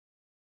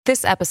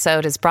This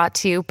episode is brought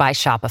to you by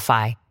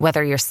Shopify.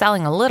 Whether you're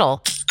selling a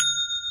little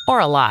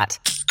or a lot,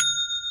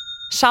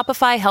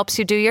 Shopify helps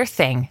you do your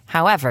thing,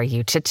 however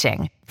you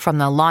cha-ching. From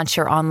the launch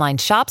your online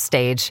shop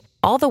stage,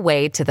 all the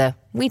way to the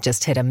we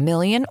just hit 1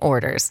 million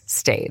orders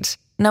stage.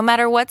 No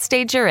matter what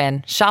stage you're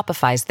in,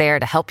 Shopify's there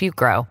to help you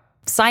grow.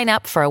 Sign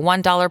up for a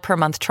 $1 per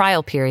month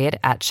trial period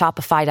at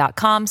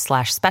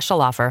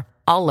shopify.com/special offer,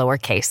 all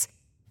lowercase.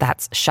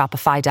 That's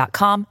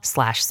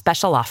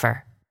shopify.com/special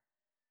offer.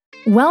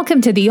 Welcome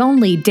to the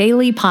only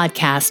daily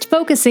podcast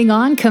focusing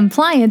on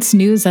compliance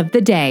news of the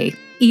day.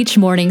 Each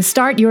morning,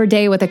 start your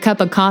day with a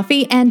cup of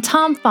coffee and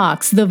Tom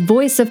Fox, the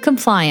voice of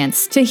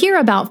compliance, to hear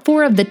about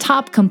 4 of the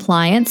top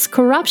compliance,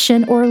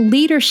 corruption, or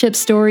leadership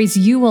stories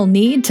you will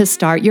need to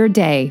start your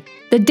day.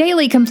 The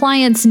Daily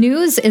Compliance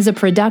News is a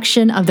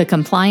production of the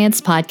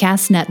Compliance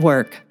Podcast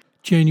Network.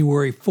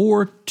 January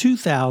 4,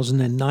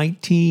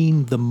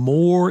 2019, The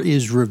More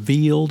is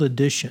Revealed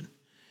edition.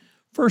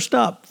 First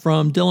up,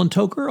 from Dylan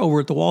Toker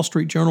over at the Wall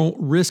Street Journal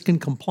Risk and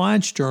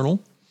Compliance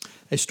Journal,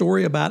 a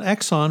story about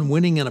Exxon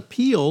winning an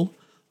appeal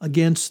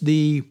against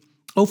the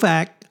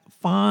OFAC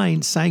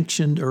fine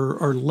sanctioned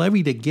or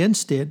levied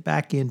against it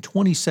back in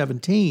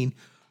 2017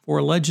 for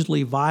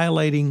allegedly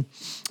violating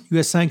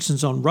U.S.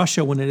 sanctions on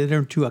Russia when it entered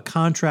into a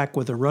contract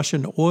with a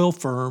Russian oil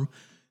firm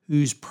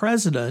whose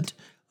president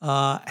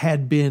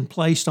had been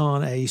placed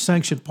on a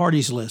sanctioned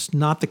parties list,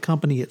 not the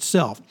company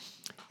itself.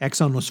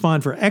 Exxon was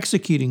fined for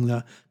executing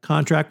the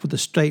contract with the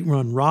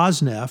state-run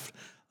Rosneft.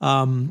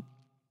 And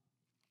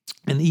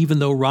even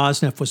though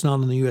Rosneft was not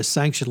on the U.S.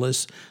 sanction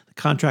list, the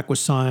contract was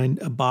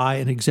signed by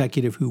an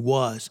executive who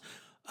was.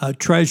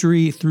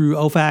 Treasury, through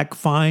OFAC,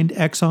 fined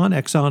Exxon.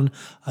 Exxon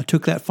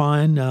took that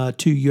fine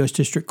to U.S.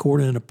 District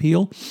Court in an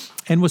appeal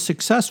and was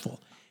successful.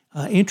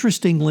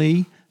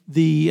 Interestingly,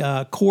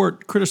 the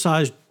court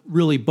criticized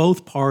really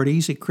both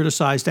parties. It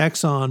criticized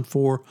Exxon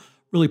for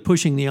really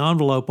pushing the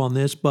envelope on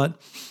this,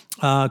 but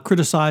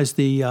criticized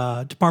the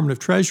Department of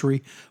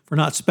Treasury for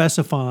not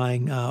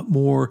specifying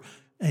more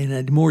in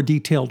a more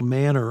detailed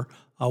manner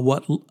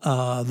what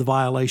the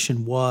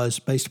violation was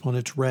based upon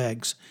its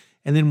regs.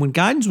 And then when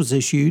guidance was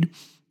issued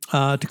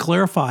to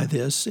clarify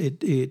this,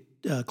 it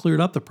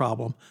cleared up the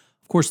problem.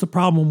 Of course, the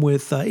problem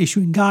with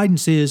issuing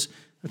guidance is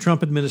the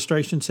Trump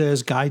administration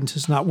says guidance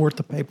is not worth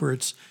the paper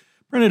it's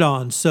printed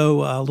on.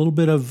 So a little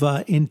bit of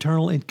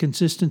internal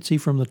inconsistency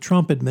from the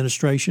Trump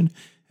administration.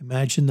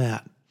 Imagine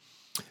that.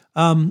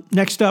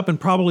 Next up, and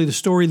probably the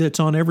story that's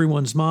on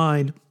everyone's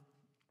mind,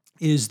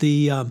 is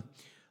the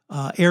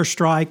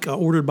airstrike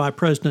ordered by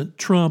President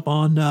Trump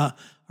on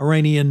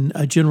Iranian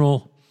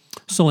General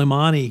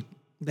Soleimani,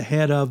 the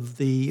head of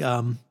the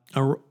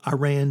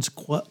Iran's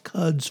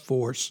Quds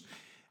Force.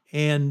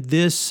 And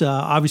this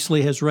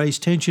obviously has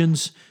raised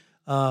tensions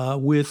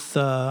with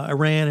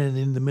Iran and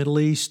in the Middle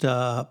East.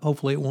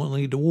 Hopefully it won't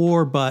lead to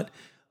war, but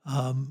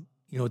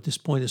at this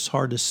point it's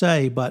hard to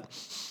say. But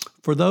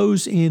for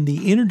those in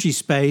the energy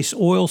space,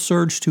 oil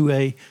surged to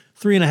a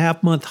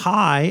 3.5-month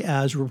high,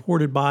 as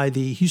reported by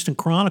the Houston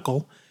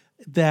Chronicle,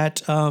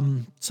 that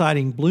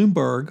citing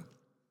Bloomberg,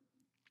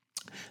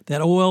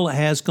 that oil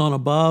has gone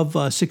above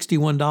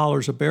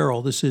 $61 a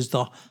barrel. This is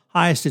the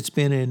highest it's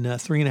been in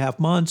 3.5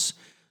 months.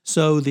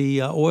 So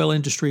the oil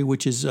industry,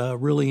 which is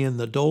really in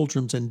the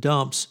doldrums and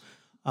dumps,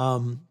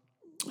 you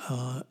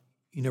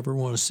never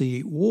want to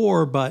see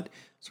war, but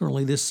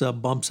certainly this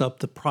bumps up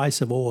the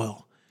price of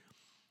oil.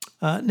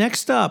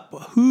 Next up,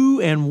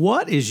 who and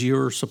what is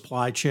your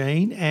supply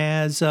chain?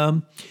 As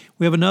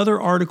we have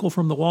another article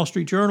from the Wall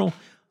Street Journal.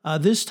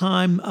 This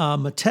time,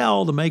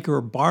 Mattel, the maker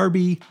of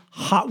Barbie,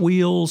 Hot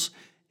Wheels,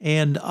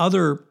 and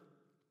other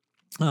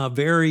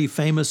very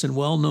famous and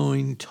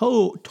well-known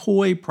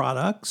toy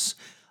products,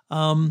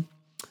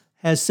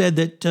 has said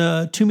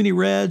that too many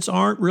reds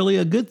aren't really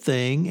a good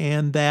thing,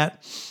 and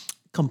that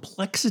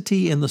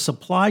complexity in the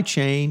supply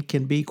chain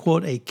can be,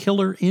 quote, a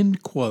killer,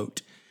 end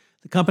quote.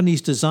 The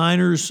company's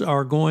designers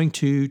are going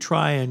to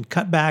try and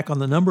cut back on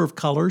the number of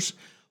colors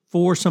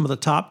for some of the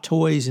top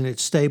toys in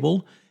its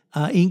stable.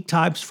 Ink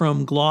types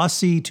from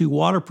glossy to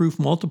waterproof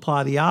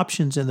multiply the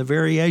options, and the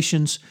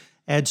variations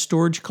add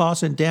storage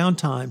costs and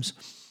downtimes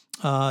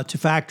to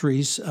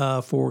factories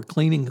for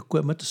cleaning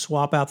equipment to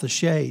swap out the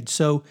shades.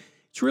 So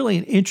it's really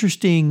an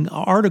interesting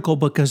article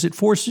because it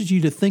forces you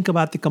to think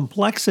about the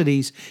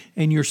complexities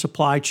in your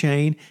supply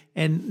chain.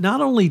 And not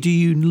only do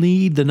you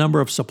need the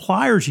number of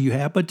suppliers you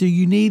have, but do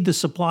you need the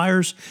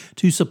suppliers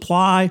to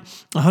supply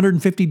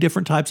 150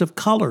 different types of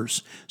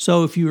colors?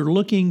 So if you're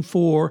looking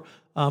for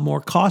more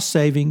cost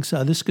savings,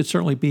 this could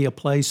certainly be a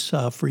place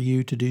for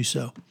you to do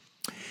so.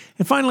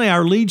 And finally,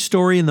 our lead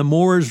story in the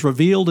More is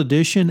Revealed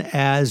edition,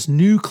 as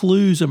new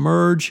clues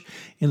emerge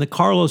in the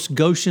Carlos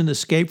Ghosn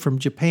escape from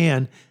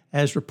Japan,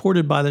 as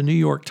reported by the New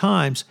York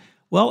Times.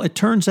 Well, it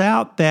turns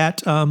out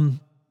that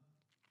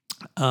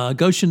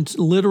Ghosn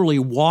literally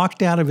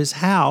walked out of his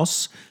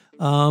house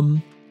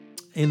in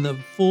the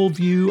full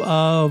view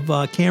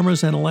of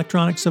cameras and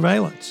electronic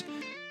surveillance.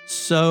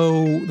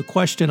 So the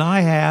question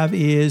I have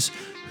is,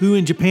 who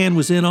in Japan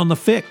was in on the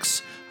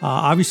fix?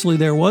 Obviously,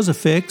 there was a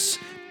fix.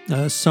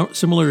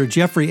 similar to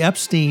Jeffrey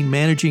Epstein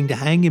managing to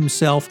hang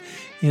himself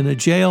in a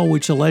jail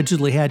which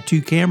allegedly had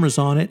 2 cameras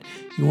on it.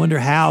 You wonder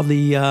how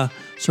the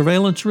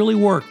surveillance really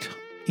worked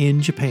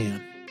in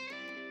Japan.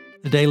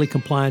 The Daily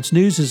Compliance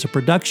News is a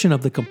production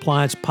of the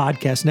Compliance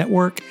Podcast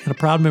Network and a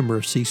proud member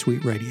of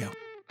C-Suite Radio.